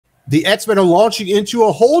The X-Men are launching into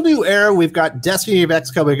a whole new era. We've got Destiny of X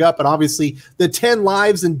coming up, and obviously the 10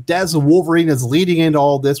 Lives and Deaths of Wolverine is leading into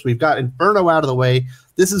all this. We've got Inferno out of the way.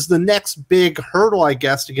 This is the next big hurdle, I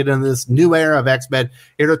guess, to get into this new era of X-Men.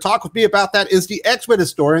 Here to talk with me about that is the X-Men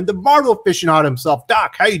historian, the Marvel aficionado himself.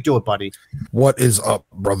 Doc, how you doing, buddy? What is up,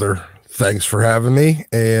 brother? Thanks for having me,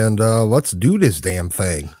 and let's do this damn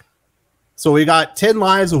thing. So we got 10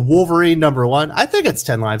 Lives of Wolverine, number 1. I think it's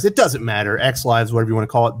 10 Lives. It doesn't matter. X Lives, whatever you want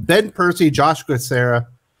to call it. Ben Percy, Josh Cassera.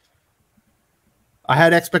 I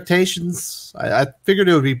had expectations. I figured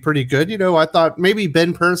it would be pretty good. You know, I thought maybe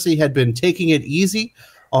Ben Percy had been taking it easy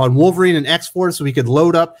on Wolverine and X-Force so we could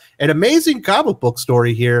load up an amazing comic book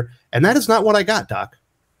story here. And that is not what I got, Doc.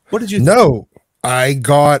 What did you think? No, I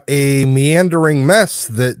got a meandering mess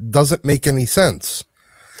that doesn't make any sense.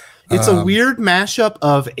 It's a weird mashup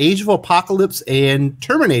of Age of Apocalypse and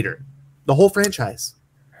Terminator, the whole franchise.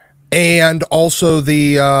 And also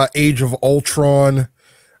the Age of Ultron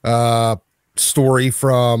story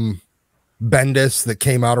from Bendis that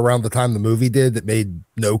came out around the time the movie did that made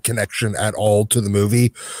no connection at all to the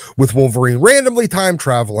movie, with Wolverine randomly time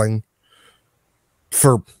traveling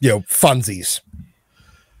for, you know, funsies.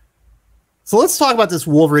 So let's talk about this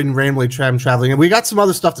Wolverine randomly time traveling, and we got some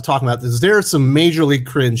other stuff to talk about. There's some major league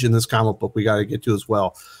cringe in this comic book we got to get to as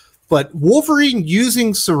well. But Wolverine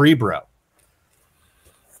using Cerebro.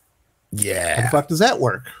 Yeah. How the fuck does that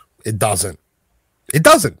work? It doesn't. It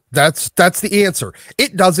doesn't. That's the answer.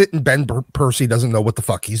 It doesn't, and Ben Percy doesn't know what the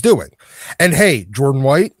fuck he's doing. And hey, Jordan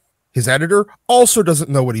White, his editor, also doesn't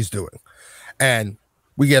know what he's doing. And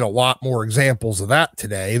we get a lot more examples of that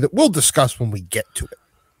today that we'll discuss when we get to it.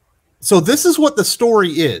 So this is what the story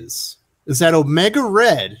is that Omega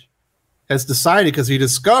Red has decided, because he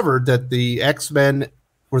discovered that the X-Men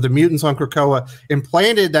or the mutants on Krakoa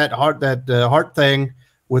implanted that heart thing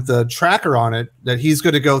with a tracker on it, that he's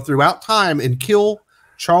going to go throughout time and kill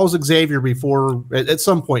Charles Xavier before at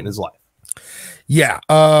some point in his life. Yeah.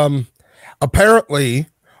 Apparently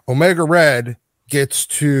Omega Red gets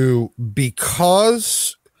to,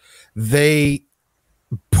 because they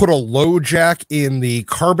put a low jack in the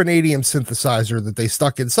carbonadium synthesizer that they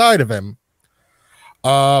stuck inside of him,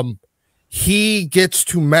 he gets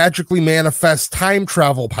to magically manifest time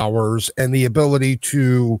travel powers and the ability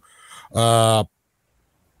to kind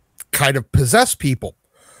of possess people.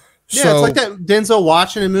 Yeah, so, it's like that Denzel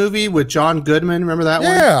Washington movie with John Goodman. Remember that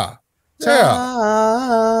one? Yeah.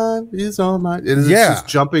 Time is on my... It's just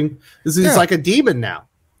jumping. He's like a demon now.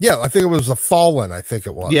 Yeah, I think it was a Fallen, I think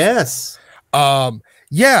it was. Yes.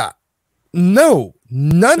 Yeah, no,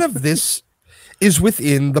 none of this is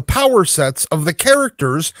within the power sets of the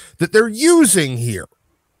characters that they're using here.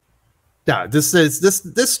 Yeah, this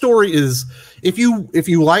story is, if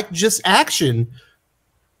you like just action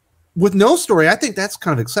with no story, I think that's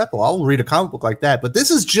kind of acceptable. I'll read a comic book like that, but this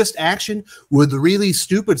is just action with a really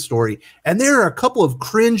stupid story. And there are a couple of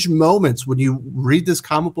cringe moments when you read this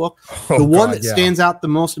comic book. The one that stands out the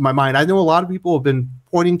most in my mind, I know a lot of people have been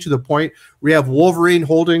pointing to the point where you have Wolverine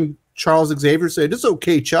holding Charles Xavier saying, "It's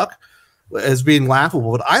okay, Chuck," as being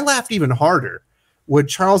laughable. But I laughed even harder when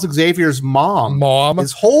Charles Xavier's mom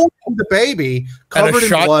is holding the baby covered in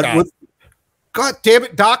blood with, God damn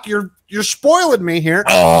it, Doc, you're spoiling me here.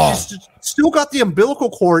 Oh. She's still got the umbilical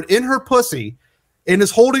cord in her pussy and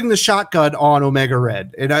is holding the shotgun on Omega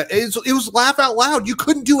Red. And it was laugh out loud. You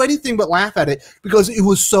couldn't do anything but laugh at it because it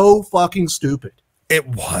was so fucking stupid. It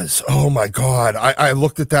was. Oh my God. I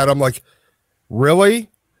looked at that. I'm like, really?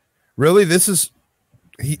 Really? This is,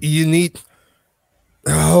 you need,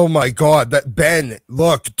 oh my God, that Ben,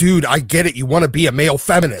 look, dude, I get it. You want to be a male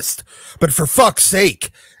feminist, but for fuck's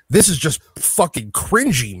sake, this is just fucking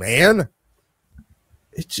cringy, man.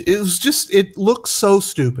 It looks so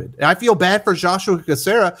stupid. And I feel bad for Joshua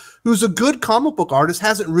Cassera, who's a good comic book artist,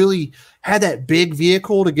 hasn't really had that big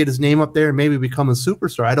vehicle to get his name up there and maybe become a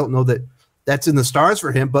superstar. I don't know that that's in the stars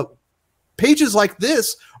for him, but pages like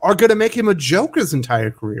this are going to make him a joke his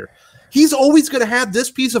entire career. He's always going to have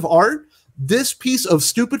this piece of art, this piece of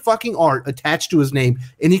stupid fucking art attached to his name,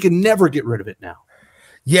 and he can never get rid of it now.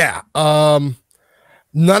 Yeah.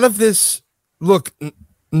 None of this, look,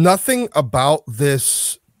 nothing about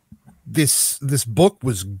this book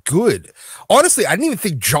was good. Honestly, I didn't even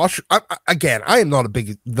think I am not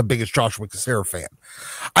the biggest Joshua Cassera fan.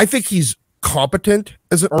 I think he's competent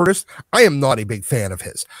as an artist. I am not a big fan of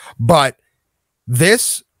his, but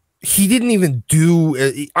this, he didn't even do,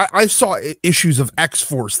 I saw issues of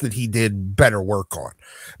X-Force that he did better work on.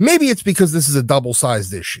 Maybe it's because this is a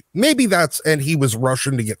double-sized issue. Maybe and he was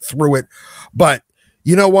rushing to get through it, but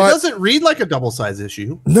You know what? It doesn't read like a double-size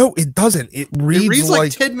issue. No, it doesn't. It reads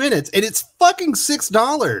like 10 minutes, and it's fucking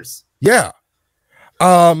 $6. Yeah.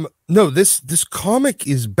 No, this comic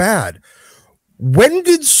is bad. When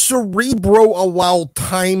did Cerebro allow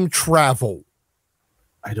time travel?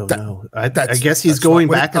 I don't know. I guess he's going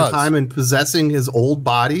back in time and possessing his old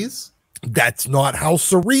bodies. That's not how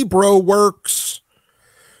Cerebro works.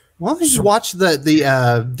 Well, he watched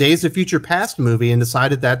the Days of Future Past movie and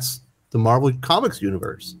decided that's the Marvel Comics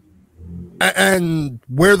universe. And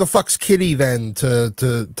where the fuck's Kitty then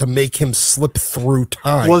to make him slip through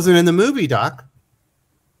time? Wasn't in the movie, Doc.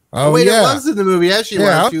 Oh, wait, yeah. It was in the movie. Yeah, she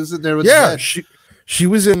was. She was in there with the head. She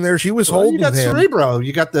was in there. She was holding him. You got Cerebro.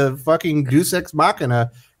 You got the fucking Deus Ex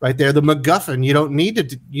Machina right there, the MacGuffin. You don't need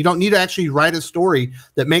to actually write a story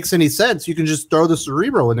that makes any sense. You can just throw the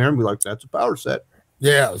Cerebro in there and be like, that's a power set.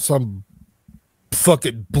 Yeah, some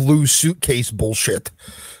fucking blue suitcase bullshit.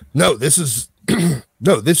 No, this is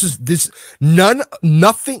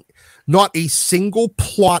nothing, not a single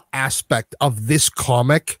plot aspect of this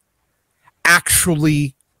comic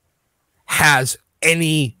actually has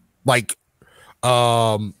any like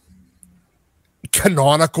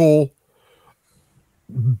canonical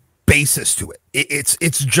basis to it.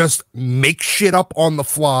 It's just make shit up on the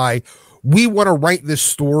fly. We want to write this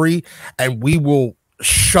story and we will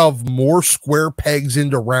shove more square pegs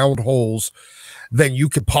into round holes than you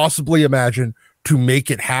could possibly imagine to make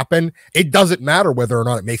it happen. It doesn't matter whether or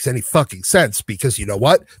not it makes any fucking sense, because you know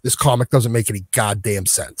what? This comic doesn't make any goddamn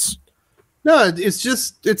sense. No,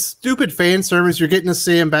 it's stupid fan service. You're getting to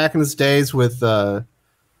see him back in his days with what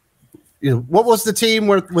was the team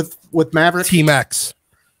with Maverick? Team X.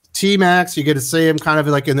 Team X. You get to see him kind of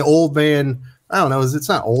like in the old man. I don't know. It's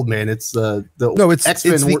not old man. It's it's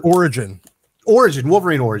the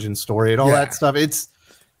Wolverine origin story and all that stuff.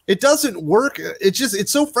 It doesn't work.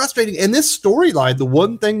 It's so frustrating. And this storyline, the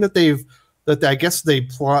one thing that I guess they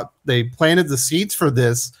planted the seeds for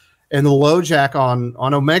this and the LoJack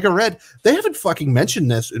on Omega Red. They haven't fucking mentioned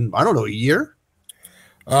this in, I don't know, a year.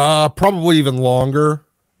 Probably even longer.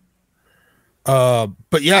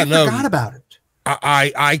 But yeah, I forgot about it.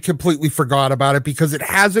 I completely forgot about it because it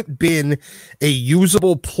hasn't been a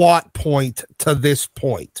usable plot point to this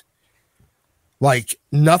point. Like,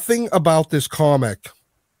 nothing about this comic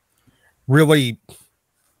really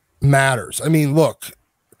matters. I mean, look,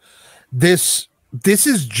 this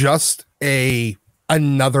is just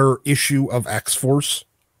another issue of X-Force,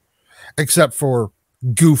 except for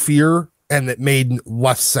goofier, and it made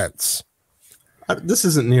less sense. This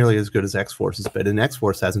isn't nearly as good as X-Force has been, and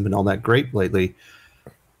X-Force hasn't been all that great lately.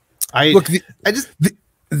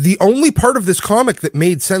 The only part of this comic that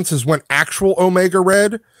made sense is when actual Omega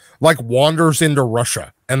Red like wanders into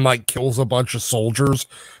Russia and like kills a bunch of soldiers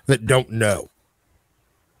that don't know.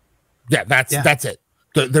 Yeah, that's it.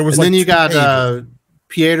 There was, and then you got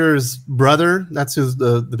Pieter's brother. That's who's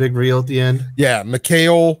the big real at the end. Yeah,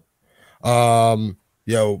 Mikhail.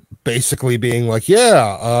 Basically being like,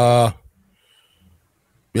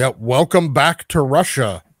 welcome back to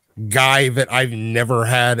Russia, guy that I've never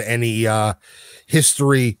had any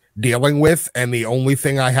history dealing with, and the only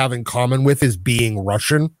thing I have in common with is being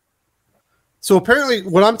Russian. So apparently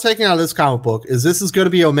what I'm taking out of this comic book is this is going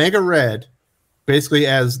to be Omega Red basically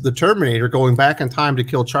as the Terminator going back in time to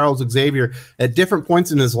kill Charles Xavier at different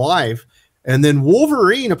points in his life, and then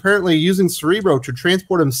Wolverine apparently using Cerebro to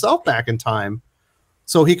transport himself back in time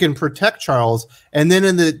so he can protect Charles. And then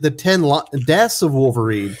in the 10 deaths of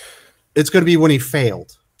Wolverine, it's going to be when he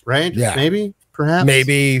failed, right? Yeah. Maybe, perhaps.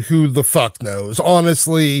 Maybe. Who the fuck knows?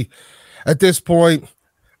 Honestly, at this point,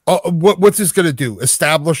 what's this going to do?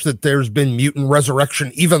 Establish that there's been mutant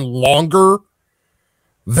resurrection even longer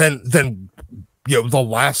than the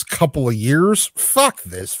last couple of years? Fuck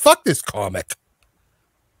this. Fuck this comic.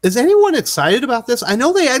 Is anyone excited about this? I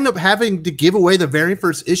know they end up having to give away the very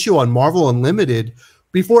first issue on Marvel Unlimited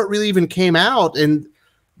before it really even came out, and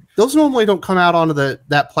those normally don't come out onto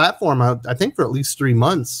that platform, I think, for at least 3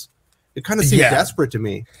 months. It kind of seemed desperate to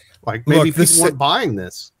me. Like, maybe people weren't buying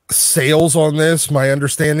this. Sales on this, my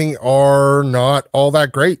understanding, are not all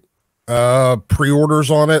that great.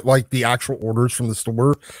 Pre-orders on it, like the actual orders from the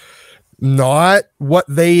store, not what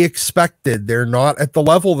they expected. They're not at the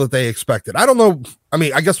level that they expected. I don't know. I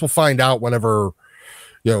mean, I guess we'll find out whenever,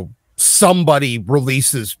 somebody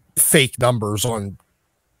releases fake numbers on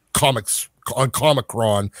comics on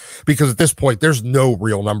Comic-Con, because at this point there's no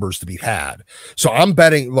real numbers to be had. So I'm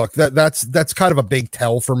betting, look, that's kind of a big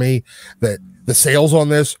tell for me that the sales on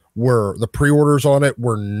this the pre-orders on it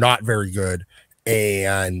were not very good,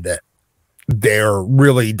 and they're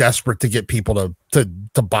really desperate to get people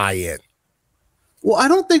to buy in. Well, I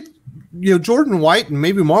don't think Jordan White and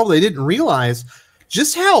maybe Marvel, they didn't realize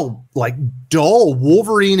just how like dull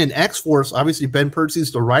Wolverine and X-Force, obviously Ben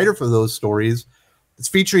Percy's the writer for those stories, it's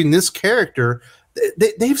featuring this character.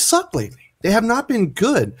 They've sucked lately. They have not been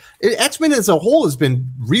good. X-Men as a whole has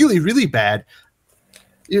been really, really bad.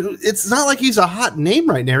 It's not like he's a hot name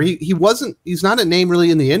right now. He's not a name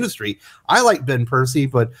really in the industry. I like Ben Percy,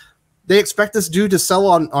 but they expect this dude to sell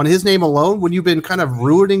on his name alone when you've been kind of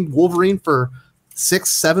ruining Wolverine for 6,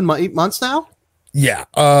 7, 8 months now. Yeah.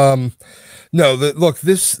 No, look,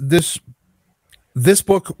 this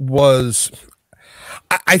book was,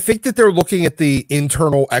 I think that they're looking at the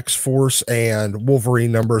internal X-Force and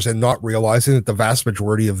Wolverine numbers and not realizing that the vast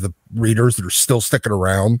majority of the readers that are still sticking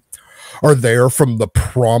around are there from the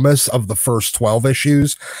promise of the first 12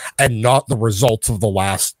 issues and not the results of the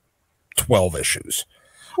last 12 issues.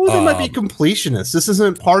 Well, they might be completionists. This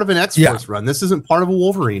isn't part of an X-Force run. This isn't part of a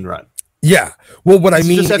Wolverine run. Yeah. Well, what I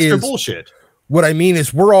mean is extra is bullshit. What I mean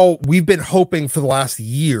is we've been hoping for the last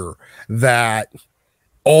year that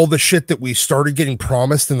all the shit that we started getting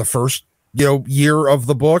promised in the first, year of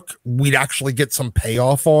the book, we'd actually get some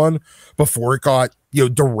payoff on before it got,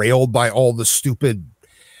 derailed by all the stupid,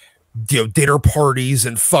 dinner parties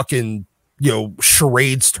and fucking,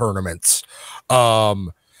 charades tournaments.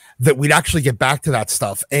 That we'd actually get back to that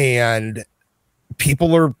stuff. And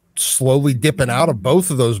people are slowly dipping out of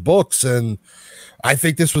both of those books. And I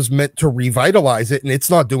think this was meant to revitalize it, and it's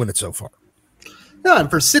not doing it so far. No,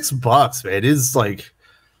 and for $6, man, it is like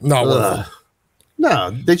not worth it.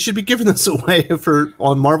 No, they should be giving this away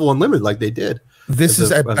on Marvel Unlimited like they did. This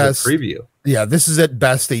is at best preview. Yeah, this is at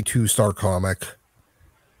best a 2-star comic.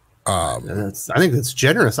 I think that's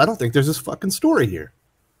generous. I don't think there's this fucking story here.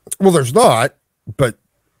 Well, there's not, but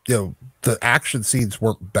the action scenes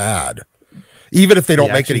weren't bad, even if they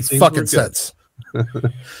don't make any fucking sense.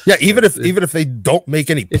 Yeah, even if they don't make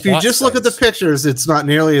any. If you just look at the pictures, it's not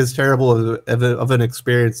nearly as terrible of an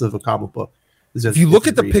experience of a comic book. If you look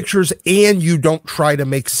at the pictures and you don't try to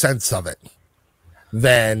make sense of it,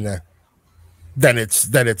 then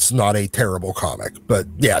it's not a terrible comic. But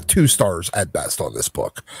yeah, 2 stars at best on this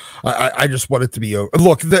book. I just want it to be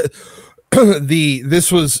look,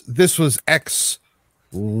 this was X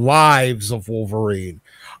Lives of Wolverine.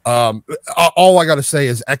 All I gotta say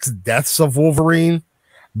is X Deaths of Wolverine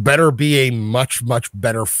better be a much, much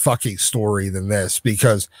better fucking story than this,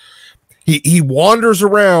 because he wanders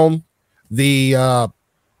around the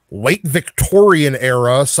late Victorian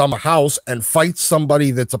era, some house, and fights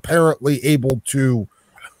somebody that's apparently able to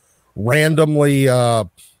randomly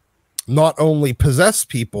not only possess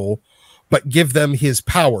people, but give them his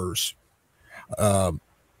powers.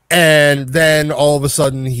 And then all of a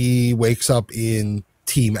sudden he wakes up in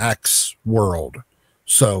Team X world.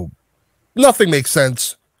 So nothing makes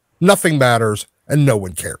sense, nothing matters, and no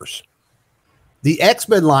one cares. The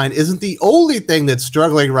X-Men line isn't the only thing that's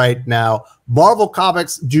struggling right now. Marvel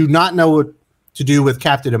Comics do not know what to do with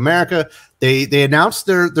Captain America. They announced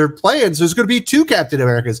their plans. There's going to be 2 Captain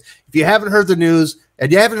Americas. If you haven't heard the news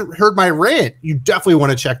and you haven't heard my rant, you definitely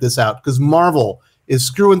want to check this out, because Marvel is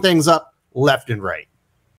screwing things up left and right.